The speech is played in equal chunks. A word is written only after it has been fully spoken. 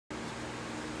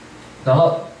然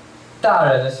后大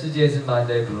人的世界是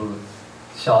Monday Blue，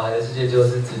 小孩的世界就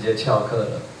是直接翘课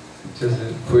了，就是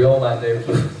不用 Monday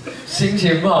Blue， 心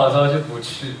情不好的时候就不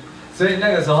去。所以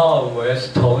那个时候我也是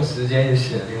同时间也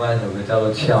写了另外一首歌叫做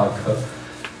《翘课》，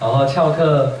然后翘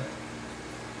课，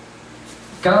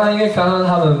因为刚刚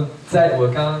他们我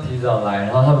刚刚提早来，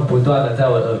然后他们不断的在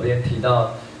我耳边提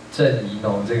到郑怡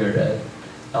农这个人，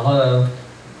然后呢，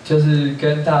就是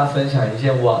跟大家分享一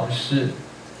件往事。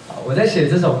我在写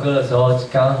这首歌的时候，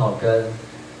刚好跟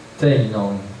郑怡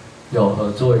农有合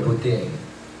作一部电影，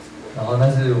然后那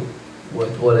是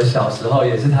我的小时候，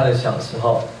也是他的小时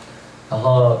候，然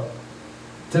后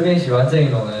这边喜欢郑怡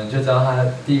农的人就知道他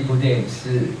第一部电影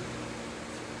是，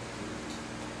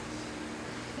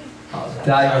好，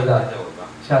大家应该知道《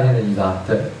夏天的尾巴》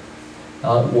对，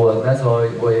然后我那时候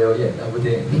我也有演那部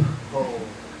电影，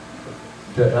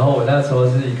对，然后我那时候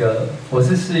我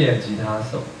是饰演吉他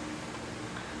手。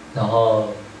然后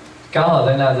刚好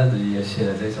在那阵子也写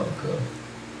了这首歌，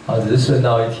好，只是顺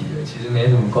道一提的，其实没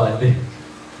什么关联。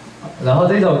然后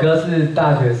这首歌是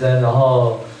大学生，然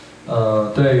后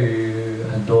对于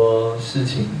很多事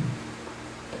情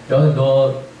有很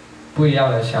多不一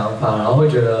样的想法，然后会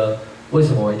觉得为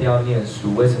什么我一定要念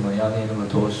书？为什么要念那么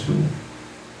多书？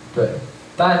对，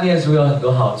当然念书有很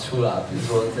多好处啦，比如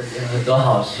说这边很多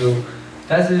好书，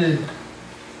但是。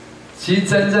其实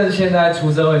真正现在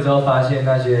出社会之后，发现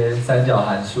那些三角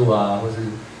函数啊，或是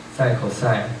sin、cos、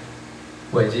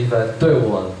微积分，对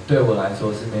我来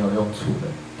说是没有用处的。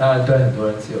当然对很多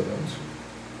人是有用处。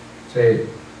所以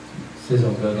这首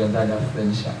歌跟大家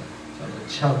分享，叫做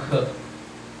《翘课》。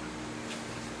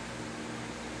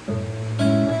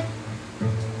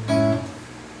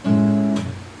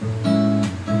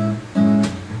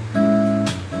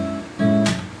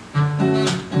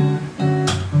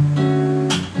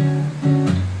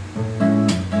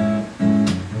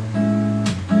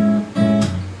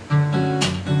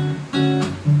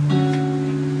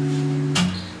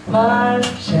幻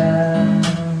想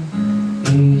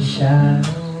一下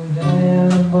午的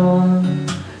阳光，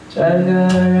整个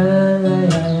人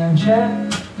懒洋洋缺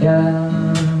氧，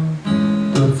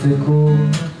独自孤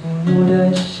独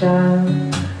的想，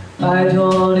拜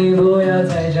托你不要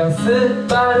再将死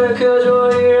板的课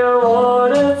桌椅让我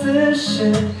的姿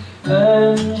势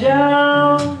很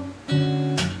僵，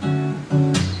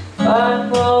翻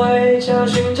过围墙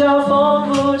寻找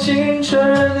丰富青春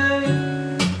的营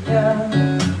养。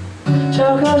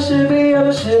翘课时必有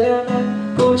的是两难，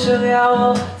不曾要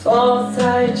我坐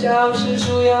在教室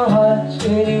树样欢喜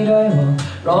你对我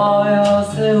若有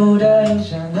似无的印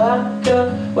象，那个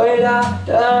伟大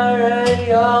的人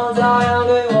又照样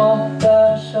对我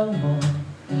的生活，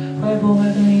会不会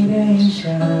有一点影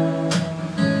响？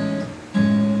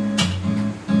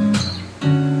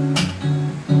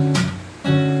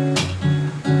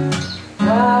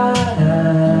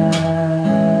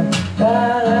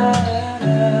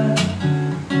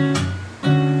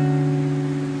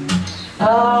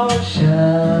好想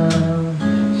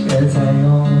现在慵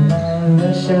懒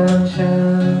的想象，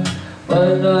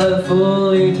温暖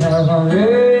福利弹簧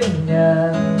酝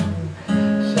酿，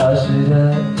消失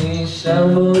的一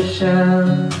声不响，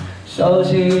收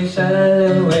起善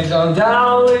良伪装，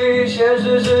逃离现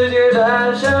实世界，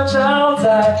转向超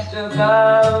载着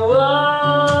盼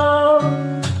望，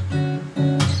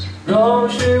容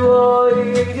许我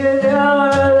一天吊儿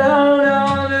郎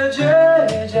当的倔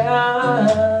强。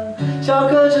翘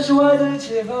课只是为自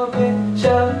己方便，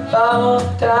想把我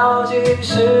套进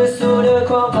世俗的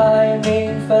狂排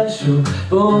名分数，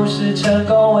不是成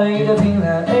功唯一的评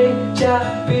量。A 加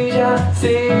B 加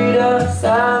C 的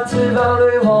三次方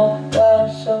对我的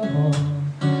生活，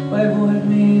会不会有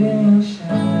一点影响？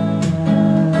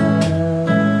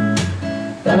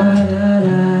哒哒哒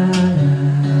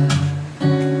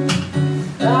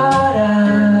哒哒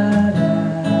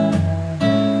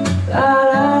哒哒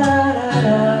哒。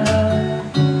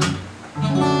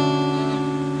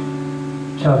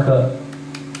翘课。